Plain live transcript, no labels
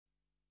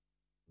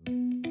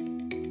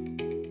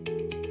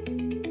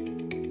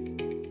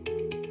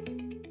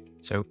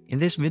So in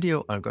this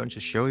video, I'm going to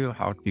show you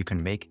how you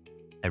can make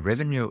a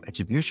revenue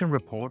attribution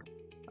report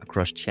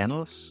across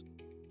channels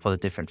for the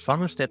different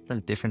funnel steps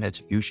and different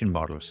attribution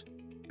models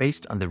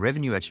based on the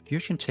revenue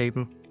attribution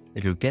table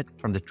that you'll get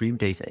from the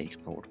Dreamdata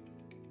export.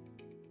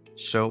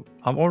 So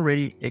I've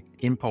already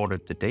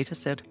imported the data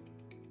set,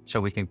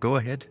 so we can go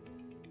ahead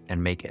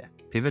and make a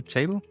pivot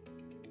table.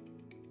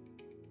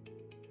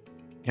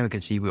 And we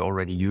can see we're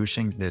already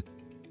using the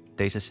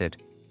dataset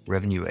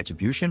revenue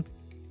attribution.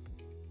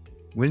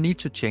 We'll need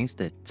to change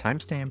the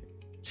timestamp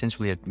since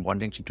we are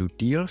wanting to do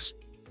deals.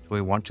 So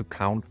we want to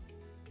count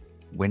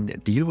when the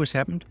deal was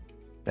happened.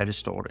 That is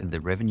stored in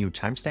the revenue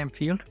timestamp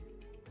field.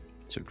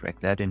 So drag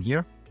that in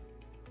here.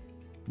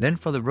 Then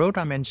for the row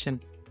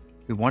dimension,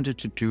 we wanted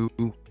to do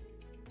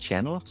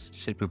channels.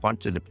 So we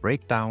wanted a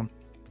breakdown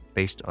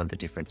based on the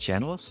different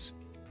channels.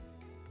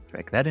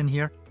 Drag that in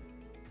here.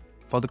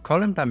 For the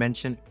column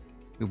dimension,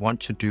 we want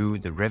to do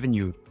the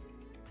revenue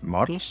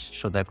models.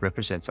 So that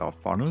represents our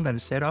funnel that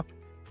is set up.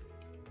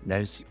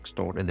 That is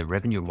stored in the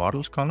revenue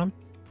models column.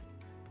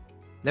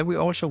 Then we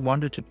also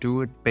wanted to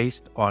do it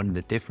based on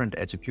the different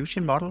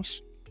attribution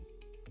models.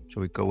 So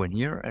we go in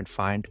here and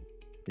find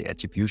the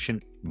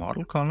attribution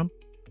model column,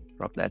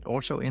 drop that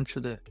also into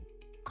the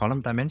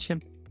column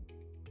dimension.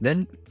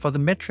 Then for the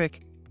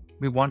metric,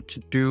 we want to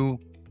do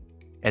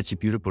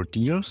attributable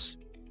deals,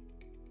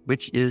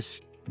 which is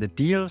the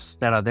deals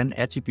that are then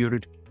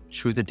attributed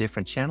to the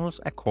different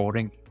channels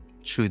according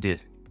to the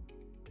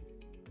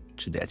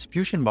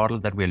attribution model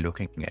that we're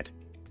looking at.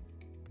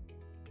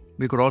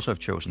 We could also have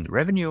chosen the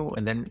revenue,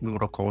 and then we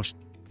would of course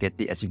get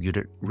the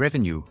attributed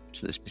revenue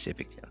to the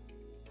specific channel.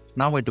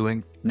 Now we're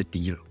doing the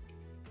deal.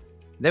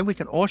 Then we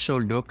can also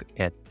look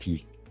at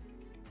the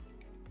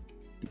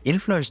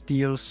influence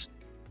deals,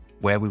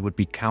 where we would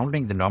be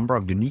counting the number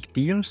of unique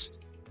deals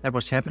that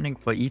was happening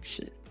for each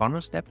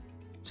funnel step.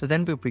 So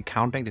then we'll be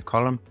counting the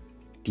column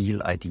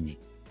deal ID.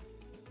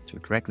 So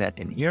drag that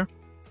in here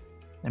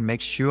and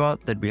make sure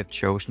that we have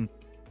chosen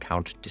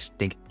count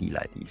distinct deal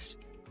IDs.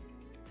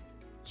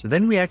 So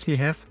then we actually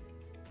have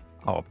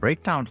our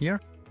breakdown here.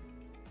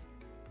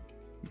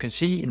 You can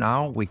see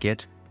now we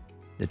get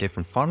the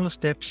different funnel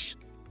steps.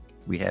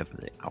 We have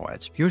our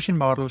attribution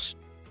models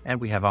and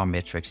we have our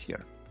metrics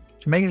here.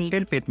 To make it a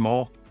little bit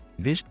more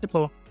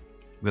visible,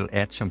 we'll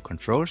add some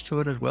controls to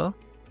it as well.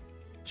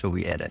 So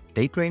we add a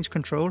date range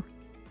control.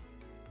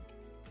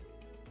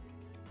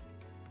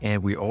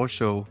 And we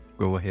also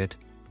go ahead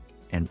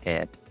and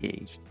add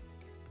a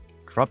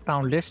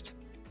drop-down list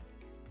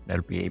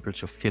that'll be able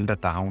to filter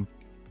down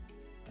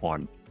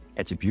on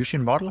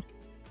attribution model.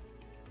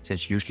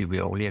 Since usually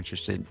we're only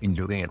interested in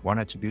looking at one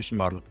attribution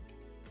model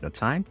at a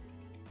time,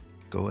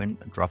 go in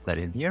and drop that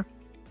in here.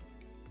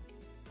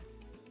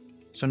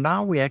 So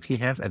now we actually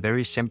have a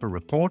very simple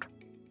report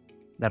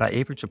that are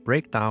able to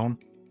break down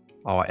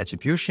our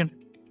attribution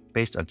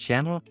based on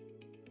channel,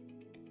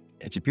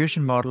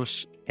 attribution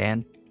models,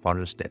 and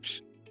funnel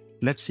steps.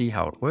 Let's see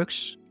how it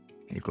works.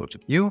 You go to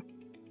view.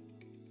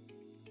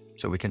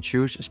 So we can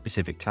choose a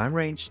specific time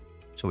range.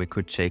 So we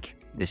could take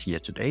this year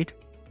to date,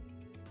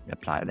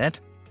 apply that.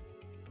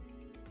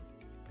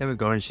 Then we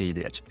go and see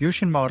the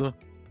attribution model.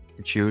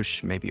 We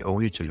choose maybe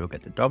only to look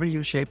at the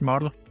W-shaped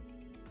model.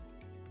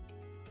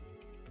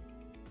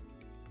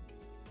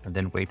 And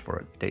then wait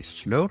for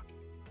data to load.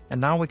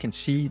 And now we can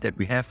see that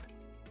we have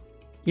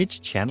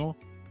each channel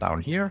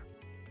down here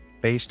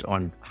based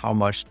on how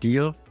much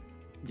deal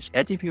is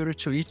attributed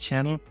to each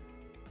channel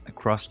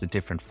across the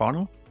different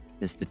funnel.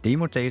 This is the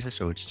demo data,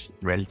 so it's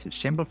relatively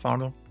simple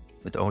funnel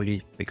with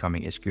only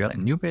becoming SQL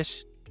and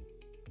NewBiz.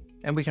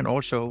 And we can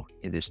also,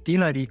 in this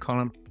deal ID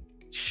column,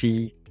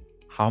 see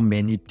how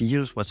many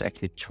deals was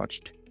actually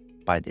touched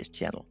by this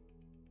channel.